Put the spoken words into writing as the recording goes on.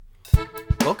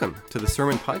Welcome to the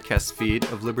sermon podcast feed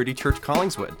of Liberty Church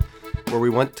Collingswood, where we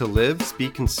want to live,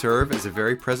 speak, and serve as the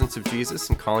very presence of Jesus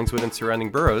in Collingswood and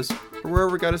surrounding boroughs, or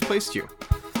wherever God has placed you.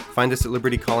 Find us at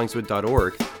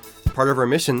libertycollingswood.org. Part of our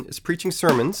mission is preaching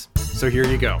sermons, so here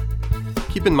you go.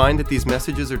 Keep in mind that these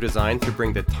messages are designed to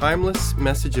bring the timeless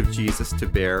message of Jesus to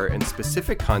bear in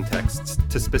specific contexts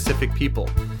to specific people.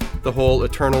 The whole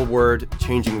eternal word,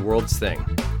 changing worlds thing.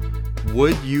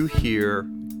 Would you hear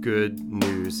good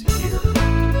news here?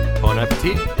 Bon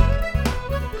appetit!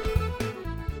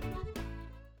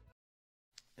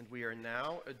 And we are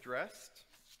now addressed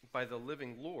by the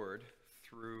living Lord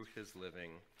through his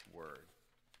living word.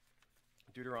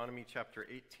 Deuteronomy chapter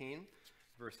 18,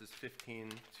 verses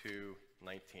 15 to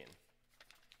 19.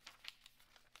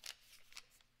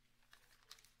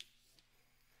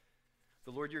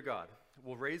 The Lord your God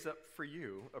will raise up for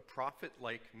you a prophet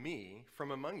like me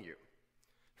from among you,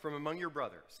 from among your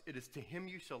brothers. It is to him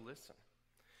you shall listen.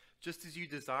 Just as you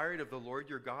desired of the Lord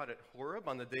your God at Horeb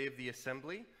on the day of the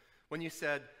assembly, when you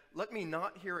said, "Let me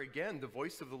not hear again the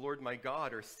voice of the Lord my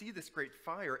God, or see this great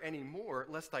fire any more,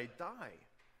 lest I die."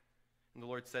 And the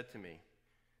Lord said to me,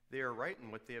 "They are right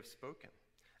in what they have spoken.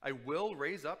 I will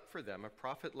raise up for them a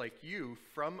prophet like you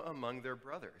from among their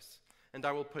brothers, and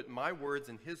I will put my words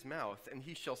in his mouth, and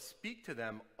he shall speak to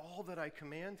them all that I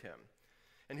command him.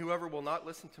 And whoever will not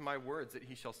listen to my words that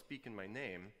he shall speak in my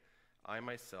name, I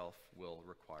myself will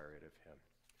require it of him."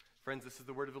 Friends, this is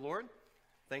the word of the Lord.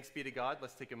 Thanks be to God.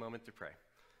 Let's take a moment to pray.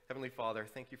 Heavenly Father,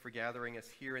 thank you for gathering us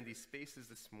here in these spaces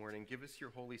this morning. Give us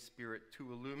your Holy Spirit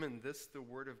to illumine this, the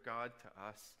word of God, to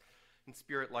us. And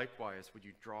Spirit, likewise, would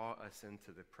you draw us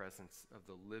into the presence of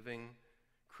the living,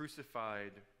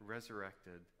 crucified,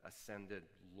 resurrected, ascended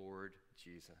Lord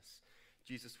Jesus.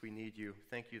 Jesus, we need you.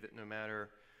 Thank you that no matter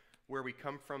where we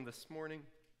come from this morning,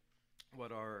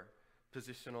 what our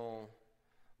positional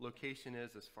location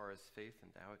is as far as faith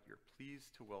and doubt, you're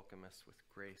pleased to welcome us with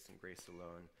grace and grace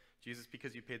alone. Jesus,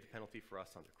 because you paid the penalty for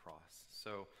us on the cross.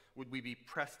 So would we be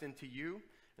pressed into you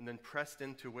and then pressed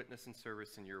into witness and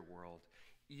service in your world,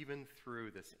 even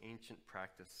through this ancient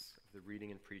practice of the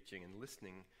reading and preaching and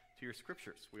listening to your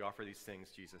scriptures. We offer these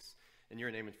things, Jesus, in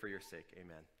your name and for your sake.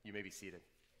 Amen. You may be seated.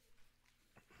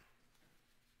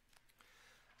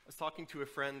 I was talking to a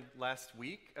friend last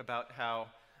week about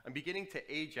how I'm beginning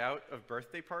to age out of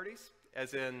birthday parties,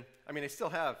 as in, I still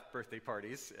have birthday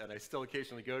parties, and I still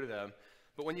occasionally go to them,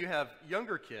 but when you have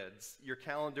younger kids, your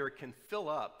calendar can fill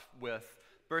up with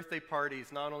birthday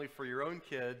parties not only for your own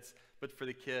kids, but for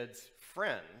the kids'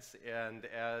 friends. And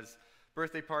as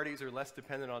birthday parties are less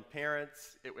dependent on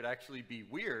parents, it would actually be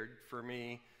weird for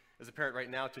me as a parent right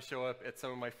now to show up at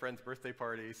some of my friends' birthday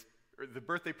parties, or the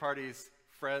birthday parties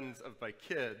friends of my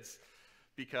kids,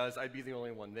 because I'd be the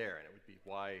only one there, and it would be,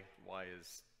 why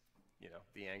is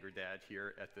the angry dad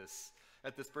here at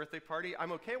this birthday party?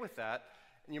 I'm okay with that.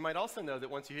 And you might also know that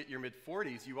once you hit your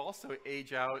mid-40s, you also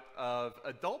age out of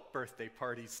adult birthday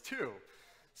parties too.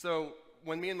 So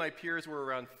when me and my peers were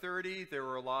around 30, there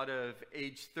were a lot of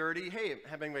age 30. Hey, I'm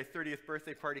having my 30th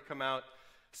birthday party come out.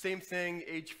 Same thing,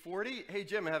 age 40. Hey,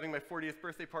 Jim, I'm having my 40th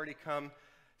birthday party come.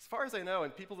 As far as I know,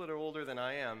 and people that are older than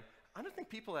I am, I don't think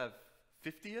people have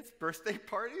 50th birthday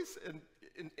parties, and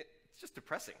it's just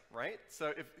depressing, right?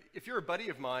 So if you're a buddy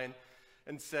of mine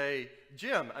and say,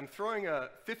 "Jim, I'm throwing a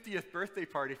 50th birthday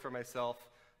party for myself.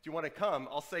 Do you want to come?"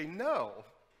 I'll say no.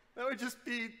 That would just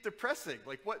be depressing.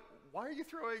 Like, what? Why are you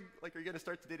throwing, are you going to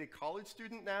start to date a college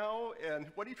student now? And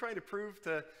what are you trying to prove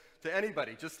to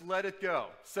anybody? Just let it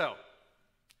go. So,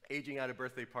 aging out of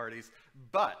birthday parties.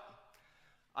 But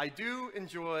I do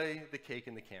enjoy the cake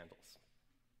and the candles,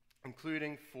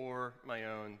 including for my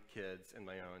own kids and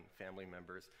my own family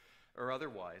members or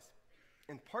otherwise,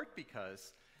 in part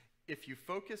because if you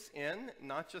focus in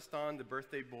not just on the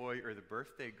birthday boy or the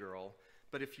birthday girl,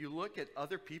 but if you look at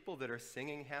other people that are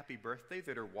singing happy birthday,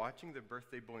 that are watching the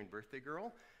birthday boy and birthday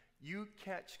girl, you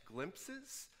catch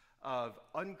glimpses of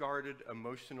unguarded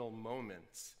emotional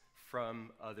moments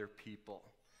from other people.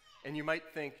 And you might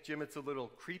think, "Jim, it's a little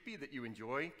creepy that you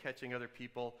enjoy catching other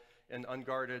people in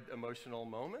unguarded emotional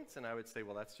moments." And I would say,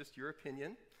 well, that's just your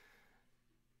opinion.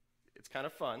 It's kind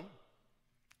of fun,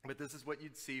 but this is what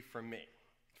you'd see from me,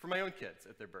 for my own kids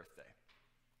at their birthday.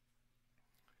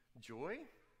 Joy,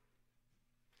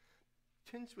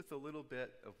 tinged with a little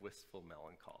bit of wistful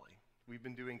melancholy. We've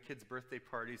been doing kids' birthday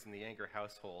parties in the Anger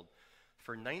household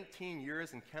for 19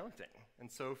 years and counting.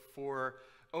 And so for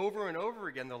over and over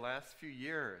again the last few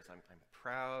years, I'm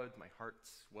proud, my heart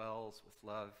swells with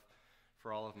love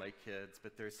for all of my kids,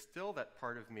 but there's still that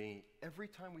part of me, every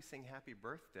time we sing happy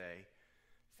birthday,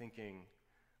 thinking,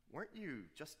 weren't you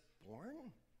just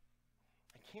born?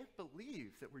 I can't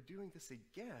believe that we're doing this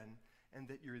again and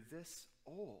that you're this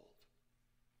old.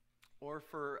 Or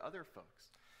for other folks,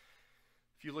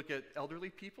 if you look at elderly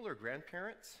people or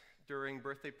grandparents during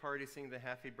birthday parties singing the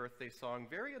happy birthday song,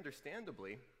 very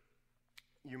understandably,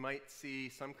 you might see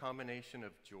some combination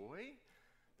of joy,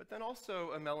 but then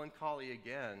also a melancholy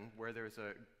again, where there's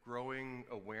a growing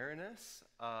awareness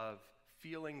of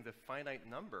feeling the finite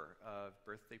number of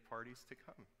birthday parties to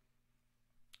come.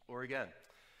 Or again,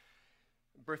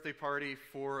 birthday party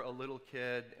for a little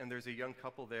kid, and there's a young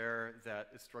couple there that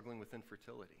is struggling with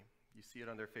infertility. You see it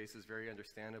on their faces very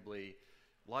understandably.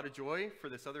 A lot of joy for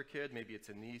this other kid. Maybe it's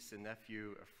a niece, a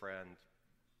nephew, a friend.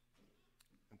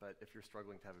 But if you're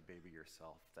struggling to have a baby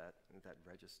yourself, that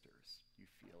registers. You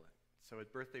feel it. So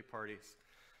at birthday parties,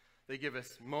 they give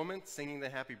us moments singing the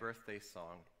happy birthday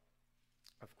song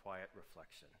of quiet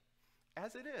reflection.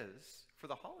 As it is for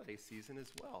the holiday season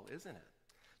as well, isn't it?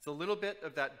 It's a little bit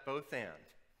of that both and.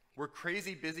 We're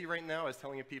crazy busy right now. I was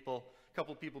telling a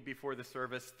couple people before the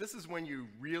service, this is when you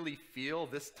really feel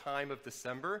this time of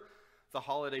December, the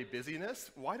holiday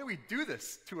busyness. Why do we do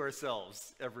this to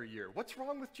ourselves every year? What's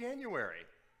wrong with January?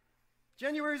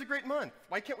 January is a great month.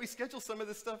 Why can't we schedule some of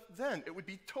this stuff then? It would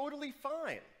be totally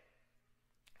fine.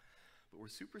 But we're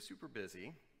super, super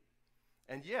busy,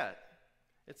 and yet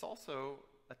it's also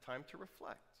a time to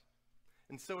reflect.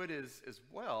 And so it is as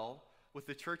well with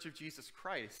the Church of Jesus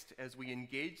Christ as we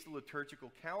engage the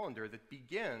liturgical calendar that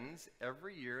begins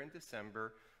every year in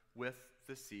December with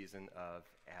the season of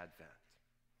Advent.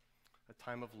 A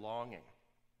time of longing,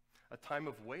 a time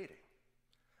of waiting,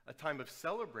 a time of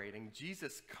celebrating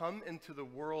Jesus come into the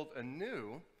world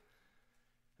anew,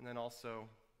 and then also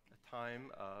a time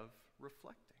of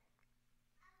reflecting,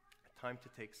 a time to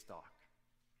take stock,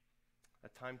 a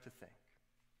time to think,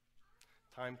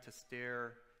 time to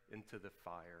stare into the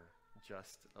fire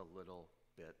just a little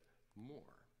bit more.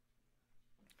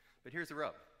 But here's the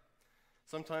rub.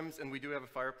 Sometimes, and we do have a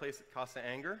fireplace at Casa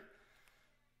Anger,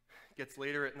 it gets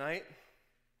later at night,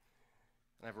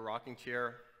 and I have a rocking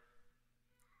chair,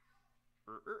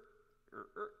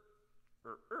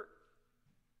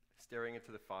 staring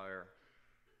into the fire,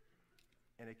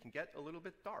 and it can get a little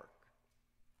bit dark.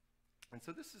 And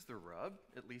so this is the rub,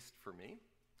 at least for me,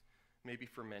 maybe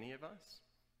for many of us.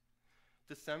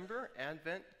 December,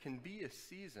 Advent, can be a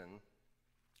season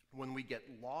when we get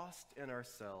lost in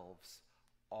ourselves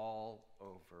all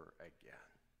over again.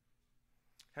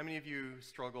 How many of you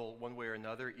struggle one way or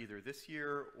another, either this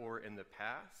year or in the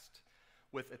past,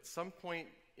 with at some point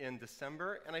in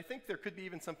December, and I think there could be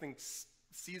even something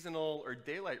seasonal or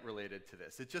daylight related to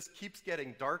this. It just keeps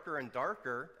getting darker and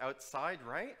darker outside,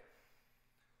 right?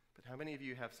 But how many of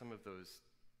you have some of those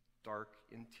dark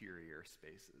interior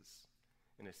spaces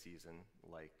in a season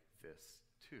like this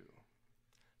too?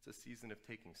 It's a season of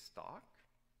taking stock,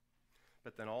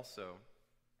 but then also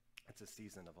it's a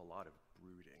season of a lot of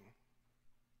brooding.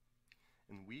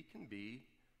 And we can be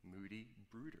moody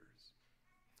brooders,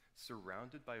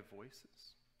 surrounded by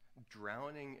voices,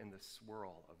 drowning in the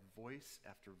swirl of voice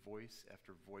after voice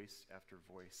after voice after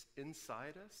voice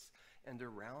inside us and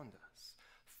around us.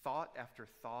 Thought after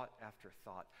thought after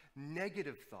thought,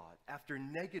 negative thought after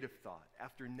negative thought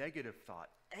after negative thought,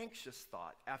 anxious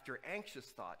thought after anxious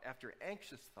thought after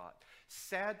anxious thought,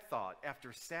 sad thought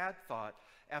after sad thought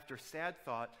after sad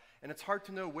thought, and it's hard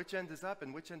to know which end is up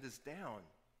and which end is down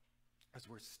as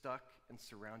we're stuck and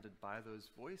surrounded by those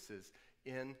voices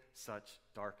in such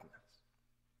darkness.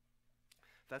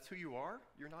 If that's who you are,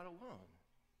 you're not alone.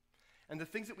 And the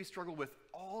things that we struggle with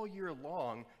all year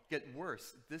long get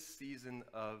worse this season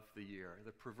of the year.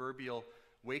 The proverbial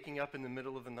waking up in the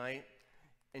middle of the night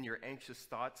and your anxious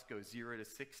thoughts go 0 to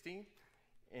 60,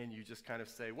 and you just kind of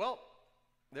say, well,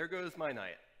 there goes my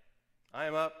night. I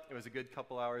am up. It was a good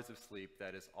couple hours of sleep.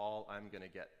 That is all I'm going to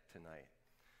get tonight.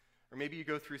 Or maybe you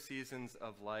go through seasons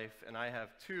of life, and I have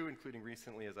too, including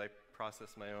recently as I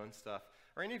process my own stuff.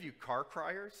 Are any of you car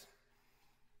criers?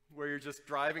 Where you're just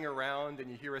driving around and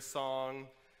you hear a song,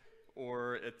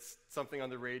 or it's something on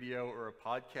the radio or a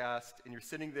podcast, and you're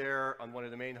sitting there on one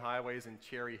of the main highways in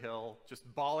Cherry Hill, just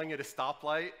bawling at a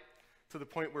stoplight to the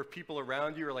point where people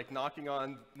around you are like knocking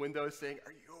on windows saying,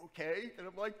 "Are you okay?" And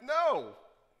I'm like, "No!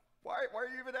 Why are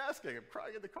you even asking? I'm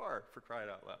crying in the car," for crying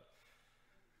out loud.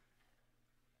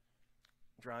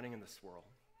 Drowning in the swirl.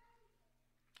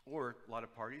 Or a lot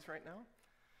of parties right now.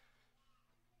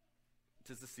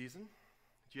 'Tis the season.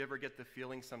 Do you ever get the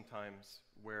feeling sometimes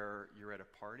where you're at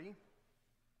a party,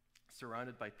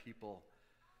 surrounded by people,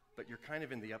 but you're kind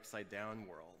of in the upside down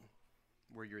world,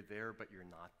 where you're there but you're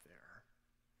not there?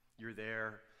 You're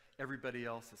there, everybody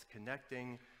else is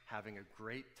connecting, having a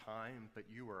great time, but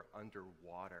you are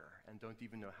underwater and don't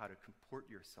even know how to comport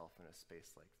yourself in a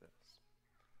space like this.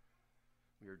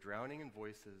 We are drowning in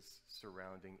voices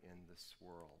surrounding in the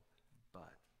swirl,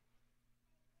 but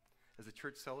as the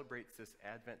church celebrates this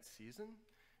Advent season,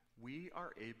 we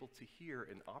are able to hear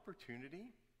an opportunity,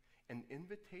 an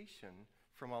invitation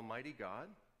from Almighty God,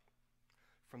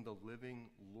 from the living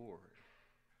Lord,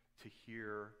 to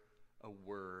hear a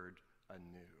word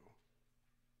anew.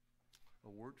 A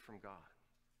word from God.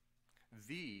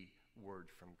 The word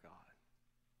from God.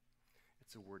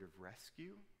 It's a word of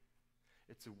rescue.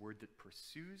 It's a word that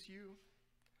pursues you.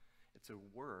 It's a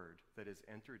word that has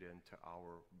entered into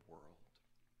our world.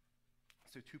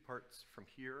 So 2 parts from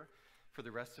here for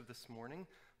the rest of this morning.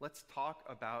 Let's talk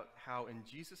about how in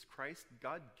Jesus Christ,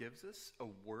 God gives us a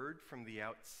word from the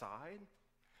outside,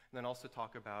 and then also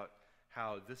talk about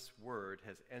how this word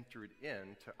has entered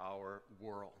into our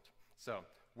world. So,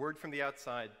 word from the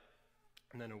outside,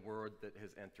 and then a word that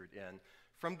has entered in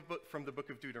from the book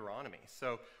of Deuteronomy.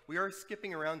 So we are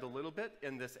skipping around a little bit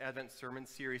in this Advent sermon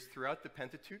series throughout the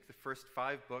Pentateuch, the first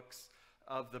 5 books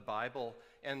of the Bible.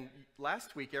 And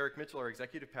last week, Eric Mitchell, our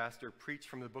executive pastor, preached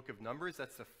from the book of Numbers.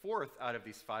 That's the 4th out of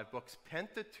these 5 books.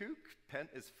 Pentateuch, Pent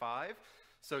is 5.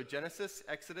 So Genesis,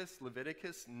 Exodus,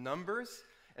 Leviticus, Numbers,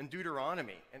 and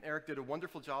Deuteronomy. And Eric did a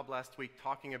wonderful job last week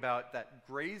talking about that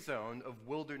gray zone of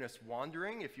wilderness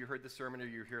wandering. If you heard the sermon or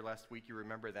you were here last week, you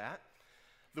remember that.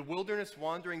 The wilderness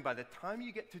wandering, by the time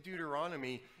you get to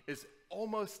Deuteronomy, is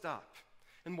almost up.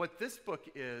 And what this book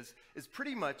is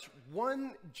pretty much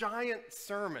one giant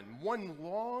sermon, one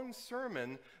long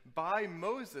sermon by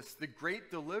Moses, the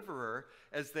great deliverer,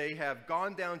 as they have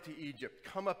gone down to Egypt,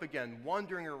 come up again,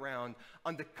 wandering around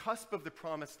on the cusp of the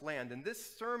promised land. And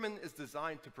this sermon is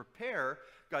designed to prepare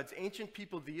God's ancient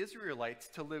people, the Israelites,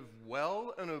 to live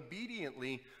well and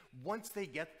obediently once they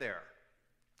get there.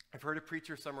 I've heard a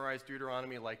preacher summarize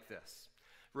Deuteronomy like this: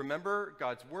 remember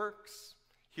God's works,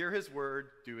 hear his word,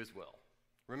 do his will.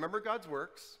 Remember God's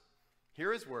works,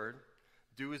 hear his word,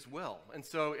 do his will. And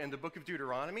so in the book of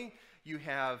Deuteronomy, you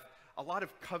have a lot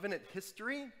of covenant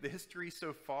history. The history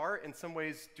so far, in some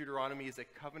ways, Deuteronomy is a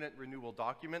covenant renewal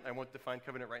document. I won't define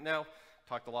covenant right now.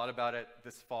 Talked a lot about it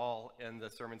this fall in the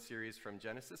sermon series from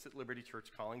Genesis at Liberty Church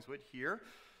Collingswood here.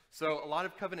 So a lot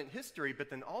of covenant history, but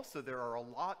then also there are a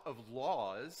lot of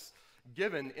laws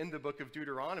given in the book of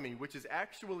Deuteronomy, which is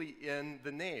actually in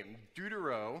the name.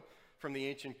 Deutero, from the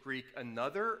ancient Greek,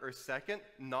 another or second,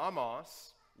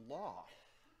 nomos, law.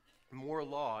 More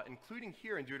law, including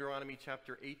here in Deuteronomy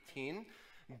chapter 18,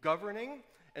 governing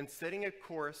and setting a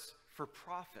course for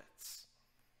prophets.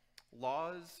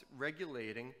 Laws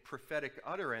regulating prophetic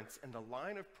utterance and the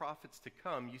line of prophets to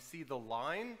come. You see, the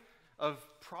line of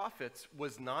prophets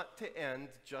was not to end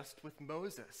just with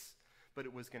Moses, but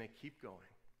it was going to keep going.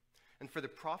 And for the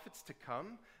prophets to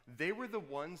come, they were the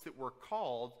ones that were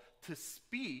called to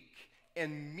speak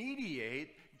and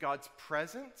mediate God's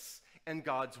presence and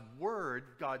God's word,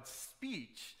 God's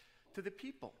speech to the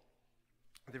people.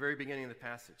 At the very beginning of the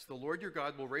passage, the Lord your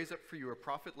God will raise up for you a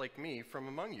prophet like me from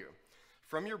among you.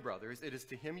 From your brothers, it is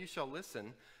to him you shall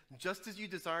listen, just as you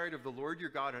desired of the Lord your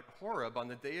God at Horeb on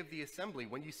the day of the assembly,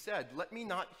 when you said, let me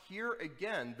not hear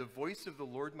again the voice of the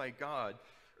Lord my God,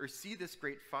 or see this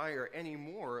great fire any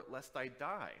more, lest I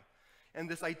die. And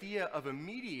this idea of a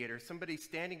mediator, somebody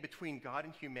standing between God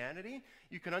and humanity,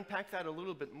 you can unpack that a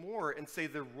little bit more and say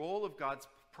the role of God's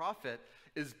prophet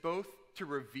is both to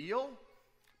reveal,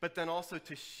 but then also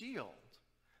to shield.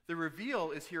 The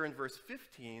reveal is here in verse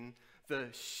 15. The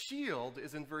shield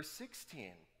is in verse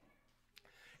 16.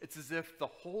 It's as if the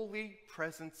holy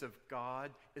presence of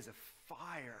God is a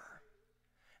fire,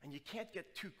 and you can't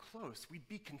get too close. We'd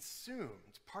be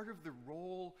consumed. Part of the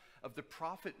role of the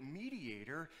prophet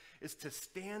mediator is to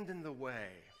stand in the way,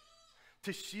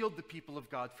 to shield the people of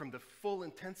God from the full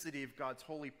intensity of God's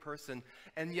holy person,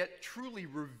 and yet truly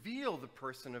reveal the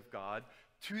person of God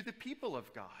to the people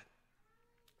of God.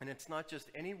 And it's not just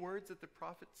any words that the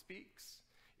prophet speaks.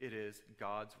 It is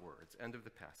God's words. End of the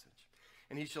passage.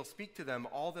 And he shall speak to them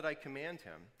all that I command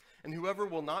him. And whoever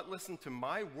will not listen to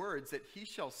my words that he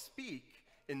shall speak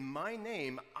in my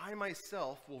name, I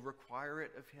myself will require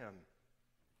it of him.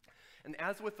 And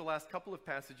as with the last couple of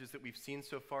passages that we've seen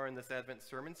so far in this Advent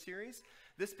sermon series,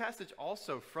 this passage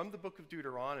also from the book of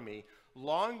Deuteronomy,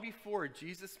 long before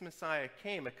Jesus Messiah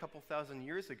came a couple thousand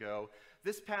years ago,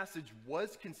 this passage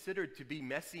was considered to be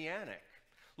messianic,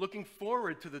 looking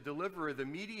forward to the deliverer, the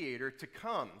mediator to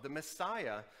come, the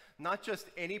Messiah, not just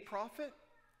any prophet,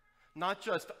 not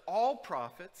just all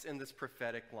prophets in this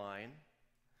prophetic line,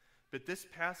 but this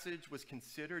passage was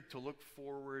considered to look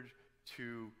forward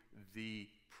to the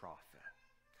prophet,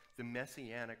 the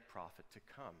messianic prophet to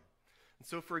come. And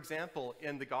so, for example,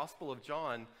 in the Gospel of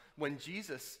John, when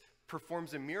Jesus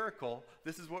performs a miracle,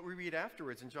 this is what we read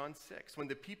afterwards in John 6. When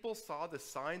the people saw the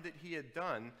sign that he had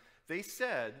done, they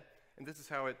said, and this is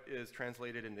how it is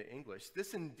translated into English,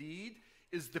 "This indeed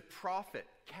is the prophet,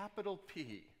 capital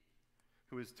P,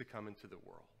 who is to come into the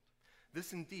world."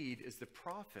 This indeed is the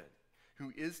prophet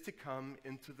who is to come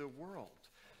into the world.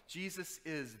 Jesus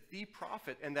is the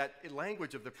prophet, and that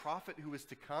language of the prophet who is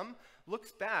to come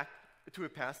looks back to a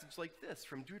passage like this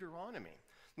from Deuteronomy.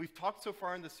 We've talked so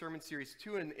far in the sermon series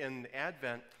too in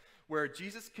Advent, where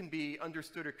Jesus can be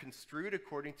understood or construed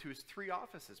according to his three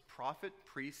offices: prophet,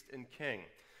 priest, and king.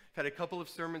 I've had a couple of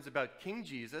sermons about King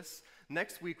Jesus.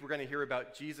 Next week, we're going to hear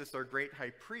about Jesus, our great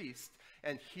high priest.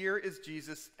 And here is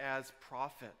Jesus as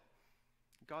prophet,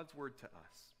 God's word to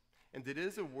us. And it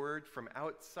is a word from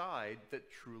outside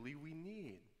that truly we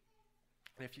need.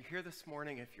 And if you're here this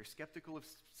morning, if you're skeptical of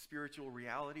spiritual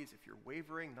realities, if you're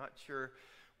wavering, not sure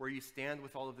where you stand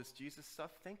with all of this Jesus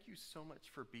stuff, thank you so much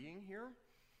for being here.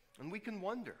 And we can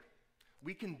wonder,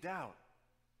 we can doubt,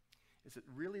 is it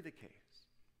really the case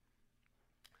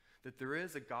that there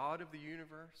is a God of the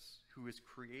universe who has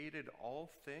created all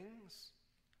things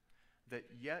that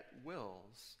yet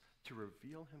wills to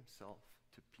reveal himself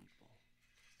to people,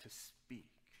 to speak,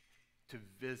 to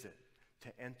visit,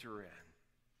 to enter in?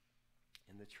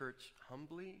 And the church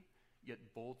humbly yet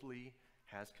boldly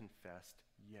has confessed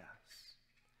yes.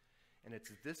 And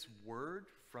it's this word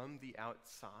from the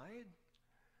outside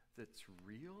that's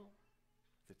real,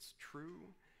 that's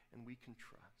true, and we can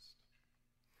trust.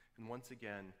 And once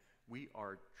again, we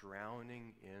are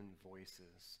drowning in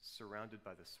voices, surrounded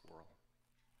by the swirl.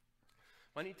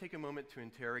 Why don't you take a moment to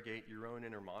interrogate your own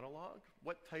inner monologue?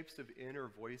 What types of inner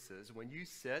voices, when you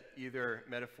sit either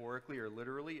metaphorically or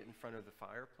literally in front of the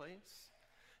fireplace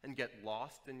and get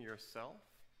lost in yourself,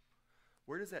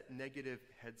 where does that negative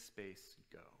headspace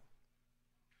go?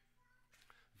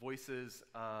 Voices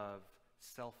of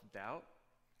self-doubt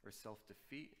or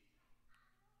self-defeat?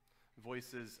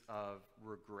 Voices of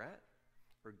regret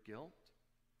or guilt?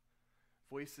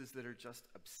 Voices that are just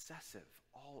obsessive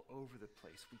all over the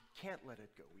place. We can't let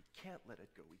it go, we can't let it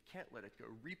go, we can't let it go,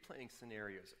 replaying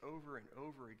scenarios over and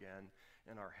over again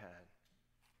in our head.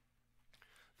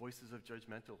 Voices of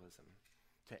judgmentalism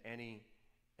to any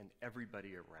and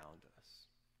everybody around us.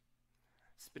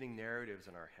 Spinning narratives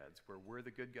in our heads where we're the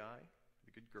good guy,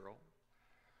 the good girl,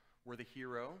 we're the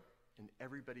hero, and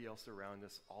everybody else around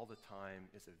us all the time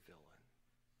is a villain.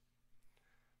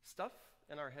 Stuff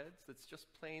in our heads that's just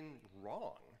plain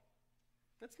wrong.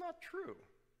 That's not true.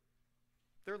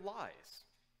 They're lies.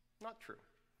 Not true.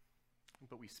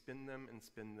 But we spin them and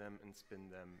spin them and spin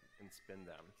them and spin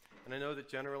them. And I know that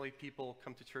generally people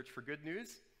come to church for good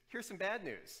news. Here's some bad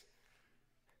news.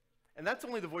 And that's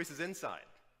only the voices inside.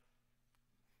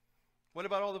 What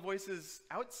about all the voices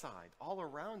outside, all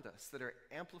around us, that are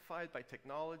amplified by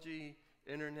technology,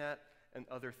 internet, and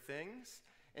other things?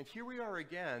 And here we are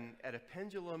again at a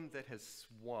pendulum that has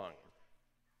swung.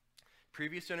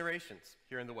 Previous generations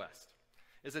here in the West.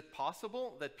 Is it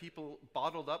possible that people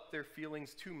bottled up their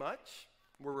feelings too much,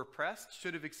 were repressed,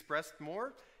 should have expressed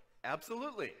more?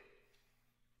 Absolutely.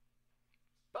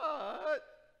 But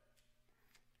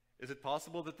is it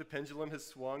possible that the pendulum has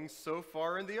swung so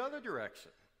far in the other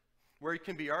direction, where it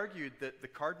can be argued that the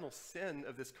cardinal sin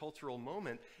of this cultural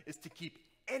moment is to keep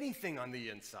anything on the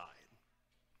inside?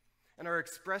 And our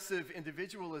expressive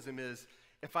individualism is,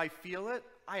 if I feel it,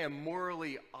 I am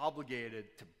morally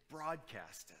obligated to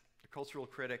broadcast it. A cultural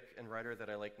critic and writer that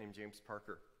I like named James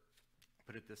Parker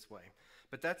put it this way.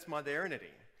 But that's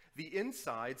modernity. The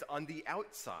inside's on the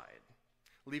outside,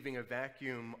 leaving a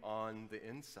vacuum on the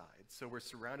inside. So we're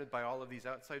surrounded by all of these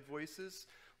outside voices,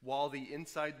 while the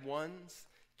inside ones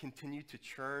continue to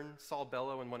churn. Saul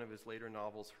Bellow, in one of his later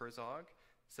novels, Herzog,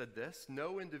 said this: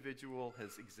 "No individual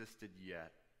has existed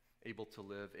yet, able to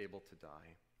live, able to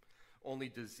die. Only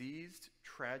diseased,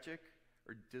 tragic,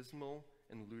 or dismal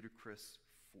and ludicrous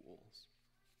fools."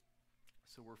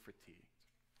 So we're fatigued.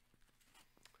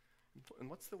 And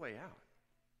what's the way out?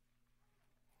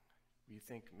 We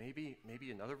think maybe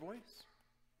another voice?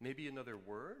 Maybe another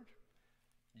word?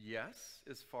 Yes,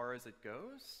 as far as it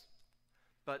goes.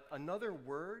 But another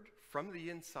word from the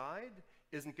inside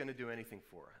isn't going to do anything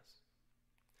for us.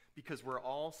 Because we're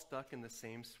all stuck in the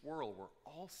same swirl. We're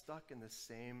all stuck in the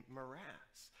same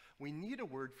morass. We need a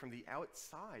word from the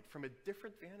outside, from a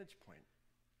different vantage point.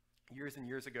 Years and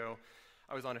years ago,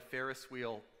 I was on a Ferris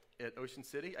wheel at Ocean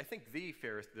City. I think the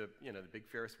big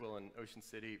Ferris wheel in Ocean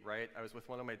City, right? I was with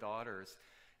one of my daughters,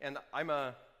 and I'm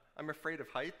afraid of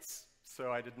heights.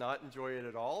 So I did not enjoy it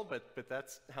at all, but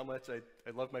that's how much I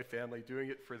love my family, doing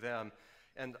it for them.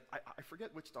 And I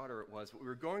forget which daughter it was, but we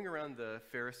were going around the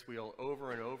Ferris wheel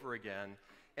over and over again,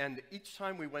 and each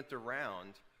time we went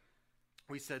around,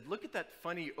 we said, look at that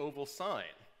funny oval sign.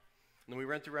 And then we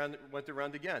went around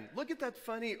again. Look at that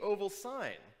funny oval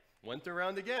sign. Went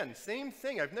around again. Same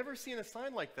thing. I've never seen a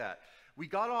sign like that. We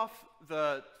got off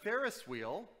the Ferris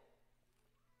wheel.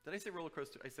 Did I say roller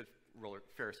coaster? I said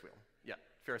Ferris wheel. Yeah,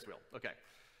 Ferris wheel. Okay.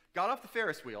 Got off the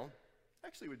Ferris wheel.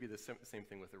 Actually, it would be the same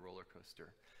thing with a roller coaster.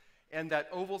 And that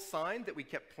oval sign that we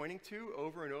kept pointing to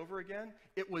over and over again,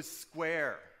 it was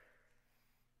square.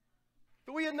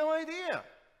 But we had no idea.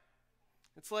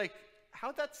 It's like,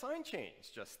 how'd that sign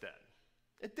change just then?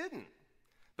 It didn't.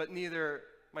 But neither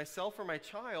myself or my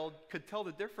child could tell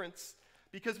the difference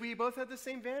because we both had the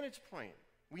same vantage point.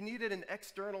 We needed an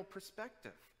external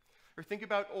perspective. Or think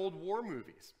about old war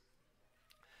movies.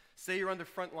 Say you're on the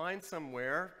front line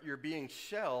somewhere, you're being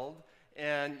shelled,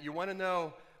 and you want to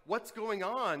know what's going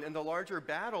on in the larger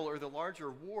battle or the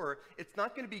larger war. It's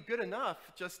not going to be good enough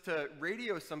just to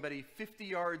radio somebody 50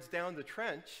 yards down the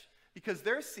trench because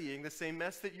they're seeing the same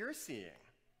mess that you're seeing.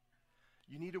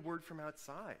 You need a word from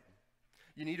outside.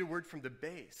 You need a word from the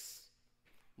base.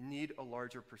 You need a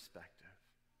larger perspective.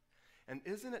 And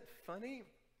isn't it funny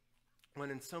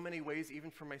when in so many ways,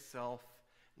 even for myself,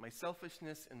 my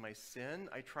selfishness and my sin,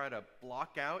 I try to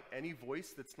block out any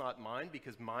voice that's not mine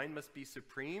because mine must be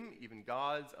supreme, even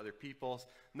God's, other people's.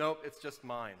 Nope, it's just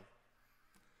mine.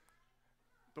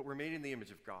 But we're made in the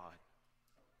image of God.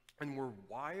 And we're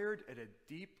wired at a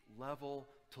deep level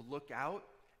to look out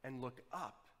and look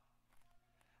up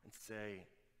and say,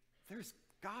 there's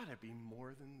got to be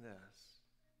more than this.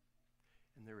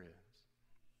 And there is.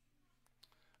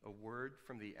 A word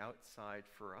from the outside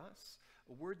for us,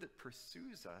 a word that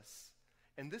pursues us.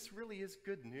 And this really is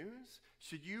good news.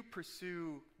 Should you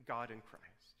pursue God in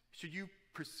Christ? Should you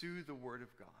pursue the Word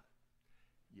of God?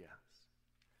 Yes.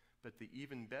 But the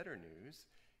even better news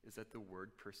is that the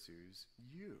Word pursues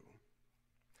you.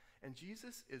 And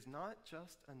Jesus is not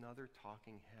just another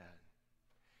talking head.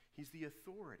 He's the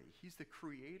authority. He's the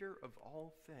creator of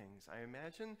all things. I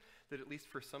imagine that at least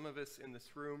for some of us in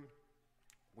this room,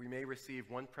 we may receive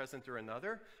one present or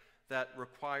another that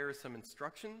requires some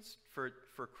instructions for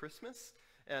Christmas.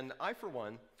 And I, for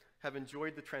one, have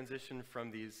enjoyed the transition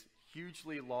from these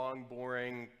hugely long,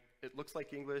 boring, it looks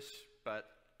like English, but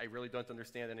I really don't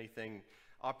understand anything,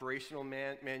 operational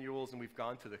manuals, and we've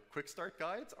gone to the quick start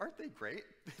guides. Aren't they great?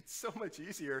 It's so much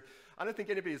easier. I don't think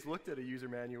anybody's looked at a user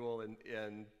manual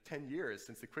in 10 years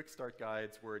since the quick start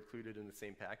guides were included in the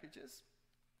same packages.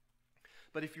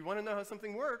 But if you want to know how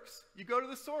something works, you go to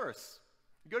the source.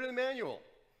 You go to the manual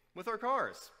with our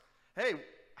cars. Hey,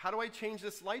 how do I change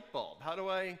this light bulb? How do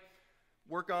I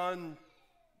work on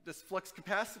this flux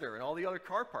capacitor and all the other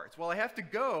car parts? Well, I have to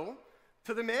go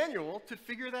to the manual to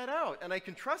figure that out. And I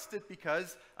can trust it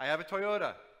because I have a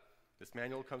Toyota. This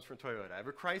manual comes from Toyota. I have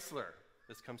a Chrysler.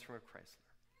 This comes from a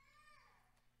Chrysler.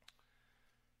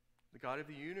 The God of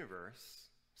the universe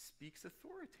speaks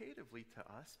authoritatively to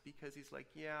us because he's like,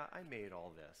 yeah, I made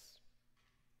all this.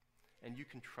 And you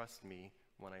can trust me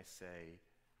when I say,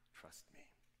 trust me.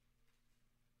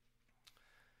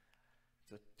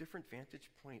 It's a different vantage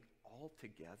point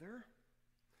altogether,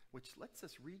 which lets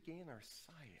us regain our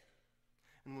sight.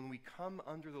 And when we come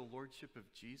under the lordship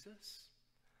of Jesus,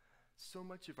 so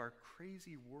much of our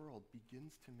crazy world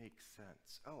begins to make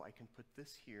sense. Oh, I can put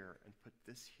this here and put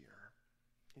this here.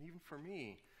 And even for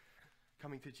me,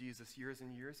 coming to Jesus years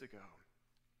and years ago,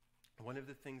 one of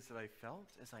the things that I felt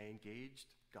as I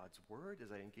engaged God's word,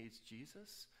 as I engaged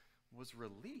Jesus, was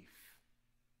relief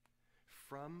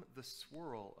from the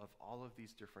swirl of all of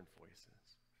these different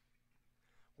voices,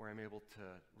 where I'm able to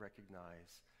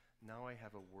recognize now I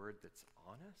have a word that's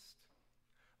honest,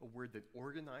 a word that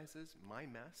organizes my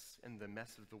mess and the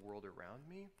mess of the world around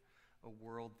me, a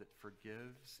world that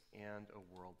forgives, and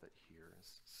a world that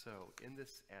hears. So in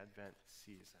this Advent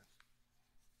season,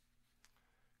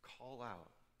 call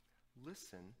out,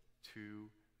 listen to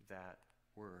that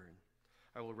word.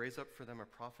 I will raise up for them a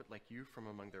prophet like you from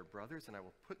among their brothers, and I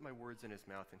will put my words in his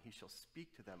mouth, and he shall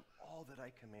speak to them all that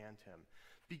I command him.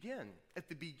 Begin at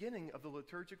the beginning of the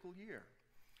liturgical year.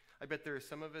 I bet there are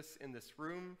some of us in this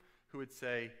room who would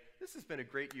say, this has been a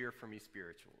great year for me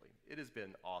spiritually. It has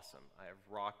been awesome. I have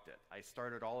rocked it. I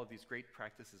started all of these great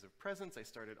practices of presence. I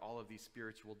started all of these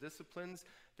spiritual disciplines.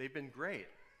 They've been great.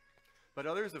 But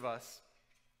others of us,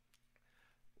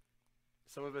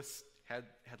 some of us had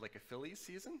like a Phillies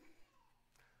season.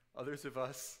 Others of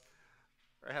us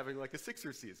are having like a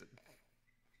Sixers season.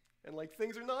 And like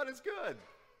things are not as good.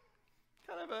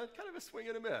 kind of a swing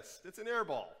and a miss. It's an air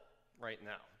ball right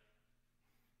now.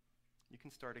 You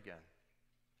can start again,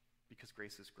 because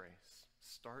grace is grace.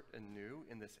 Start anew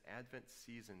in this Advent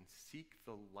season. Seek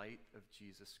the light of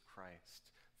Jesus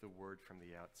Christ, the Word from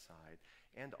the outside,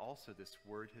 and also this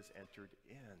Word has entered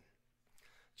in.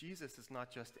 Jesus is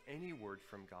not just any word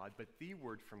from God, but the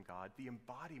Word from God, the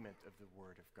embodiment of the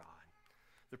Word of God.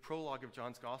 The prologue of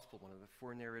John's Gospel, one of the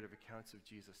four narrative accounts of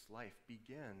Jesus' life,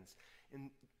 begins,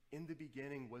 in the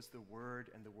beginning was the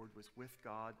Word, and the Word was with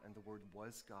God, and the Word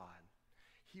was God.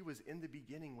 He was in the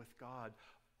beginning with God.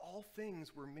 All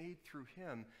things were made through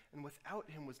him, and without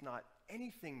him was not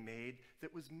anything made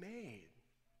that was made.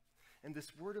 And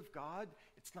this Word of God,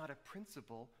 it's not a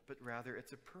principle, but rather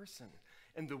it's a person.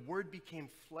 And the Word became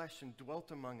flesh and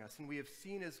dwelt among us, and we have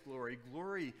seen his glory,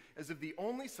 glory as of the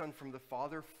only Son from the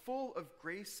Father, full of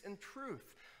grace and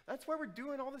truth. That's why we're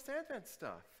doing all this Advent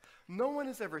stuff. No one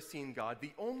has ever seen God,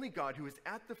 the only God who is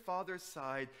at the Father's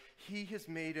side. He has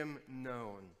made him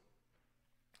known.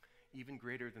 Even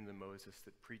greater than the Moses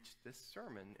that preached this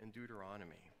sermon in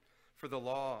Deuteronomy. For the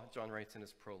law, John writes in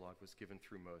his prologue, was given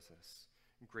through Moses.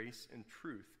 Grace and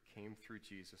truth came through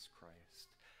Jesus Christ,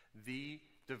 the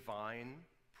divine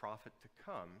prophet to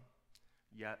come,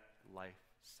 yet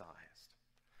life-sized.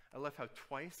 I love how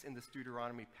twice in this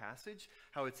Deuteronomy passage,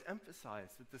 how it's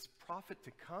emphasized that this prophet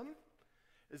to come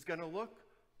is going to look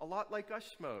a lot like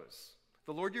us schmoes.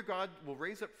 The Lord your God will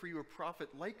raise up for you a prophet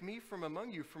like me from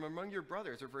among you, from among your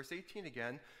brothers. Or verse 18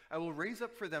 again, I will raise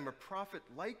up for them a prophet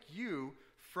like you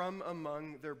from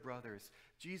among their brothers.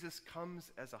 Jesus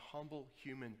comes as a humble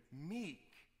human, meek,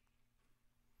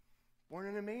 born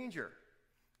in a manger,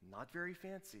 not very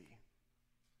fancy,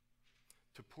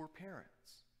 to poor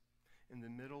parents in the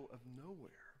middle of nowhere.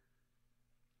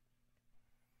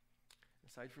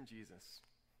 Aside from Jesus,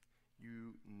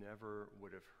 you never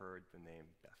would have heard the name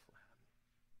Bethlehem.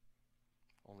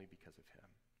 Only because of him.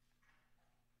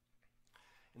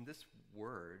 And this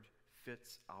word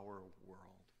fits our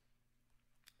world.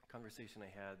 A conversation I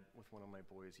had with one of my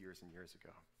boys years and years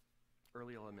ago,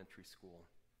 early elementary school,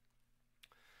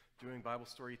 doing Bible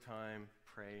story time,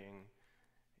 praying,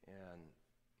 and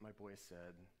my boy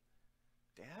said,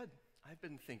 Dad, I've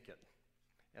been thinking.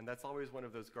 And that's always one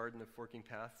of those garden of forking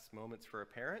paths moments for a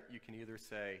parent. You can either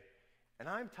say, and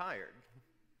I'm tired.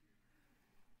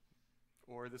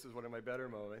 Or this is one of my better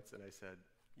moments, and I said,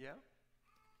 yeah,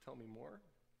 tell me more.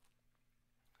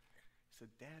 He said,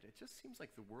 Dad, it just seems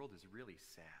like the world is really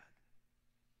sad.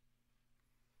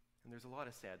 And there's a lot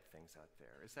of sad things out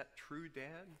there. Is that true,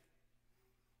 Dad?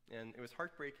 And it was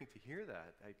heartbreaking to hear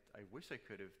that. I wish I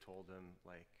could have told him,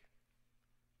 like,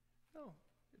 no,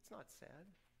 it's not sad.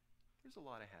 There's a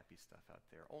lot of happy stuff out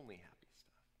there, only happy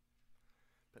stuff.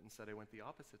 But instead I went the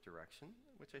opposite direction,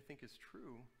 which I think is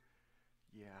true.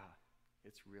 Yeah.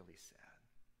 It's really sad.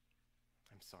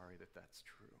 I'm sorry that that's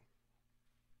true.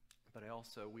 But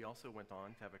we also went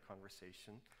on to have a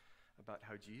conversation about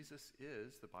how Jesus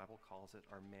is, the Bible calls it,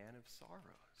 our man of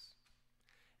sorrows.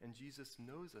 And Jesus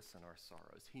knows us in our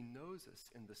sorrows. He knows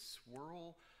us in the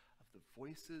swirl of the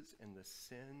voices and the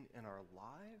sin in our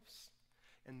lives.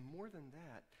 And more than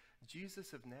that,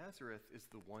 Jesus of Nazareth is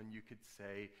the one, you could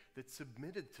say, that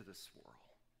submitted to the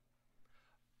swirl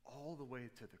all the way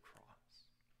to the cross.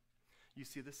 You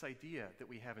see this idea that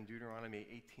we have in Deuteronomy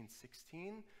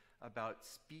 18:16 about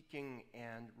speaking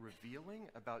and revealing,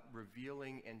 about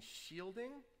revealing and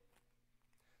shielding.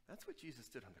 That's what Jesus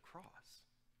did on the cross.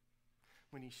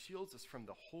 When he shields us from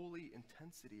the holy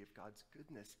intensity of God's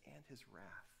goodness and his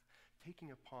wrath,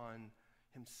 taking upon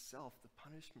himself the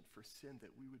punishment for sin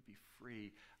that we would be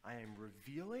free. I am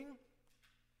revealing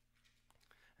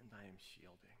and I am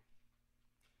shielding.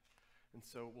 And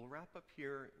so we'll wrap up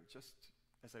here just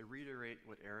as I reiterate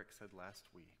what Eric said last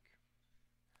week.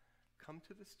 Come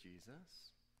to this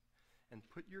Jesus and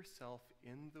put yourself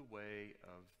in the way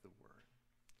of the Word.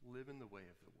 Live in the way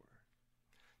of the Word.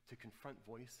 To confront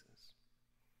voices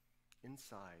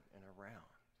inside and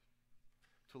around.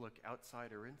 To look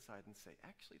outside or inside and say,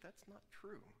 actually, that's not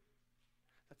true.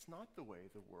 That's not the way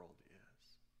the world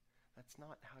is. That's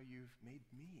not how you've made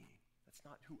me. That's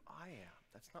not who I am.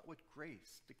 That's not what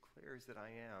grace declares that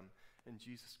I am in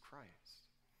Jesus Christ.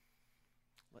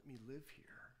 Let me live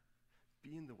here,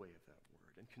 be in the way of that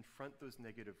Word, and confront those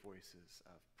negative voices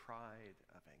of pride,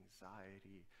 of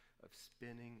anxiety, of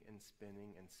spinning and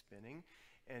spinning and spinning.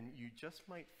 And you just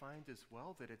might find as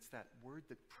well that it's that Word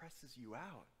that presses you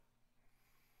out,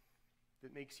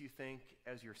 that makes you think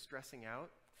as you're stressing out,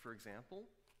 for example,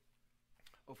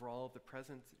 over all of the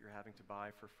presents that you're having to buy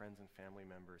for friends and family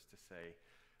members, to say,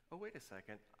 oh, wait a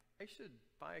second, I should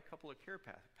buy a couple of care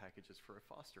packages for a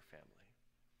foster family.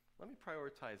 let me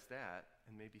prioritize that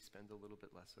and maybe spend a little bit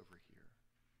less over here.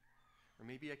 Or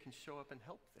maybe I can show up and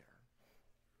help there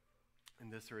in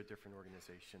this or a different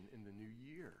organization in the new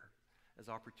year as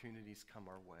opportunities come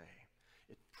our way.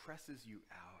 It presses you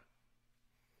out.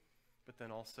 But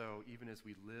then also, even as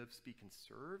we live, speak, and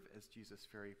serve as Jesus'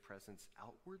 very presence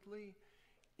outwardly,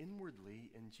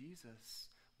 inwardly in Jesus,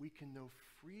 we can know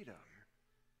freedom.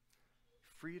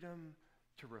 Freedom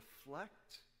to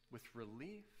reflect with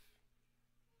relief.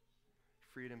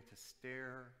 Freedom to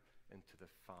stare into the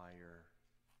fire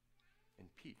in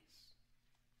peace.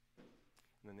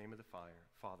 In the name of the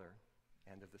Father,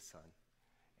 and of the Son,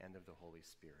 and of the Holy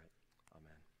Spirit.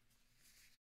 Amen.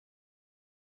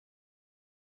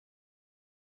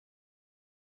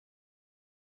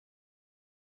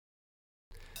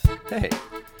 Hey,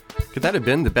 could that have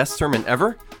been the best sermon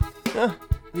ever?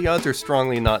 The odds are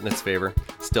strongly not in its favor.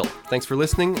 Still, thanks for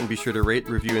listening, and be sure to rate,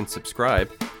 review, and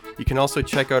subscribe. You can also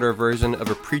check out our version of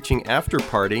a preaching after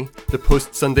party, the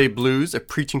Post-Sunday Blues, a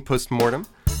preaching post-mortem,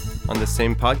 on the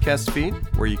same podcast feed,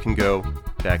 where you can go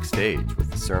backstage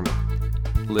with the sermon.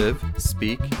 Live,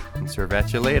 speak, and serve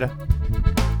at you later.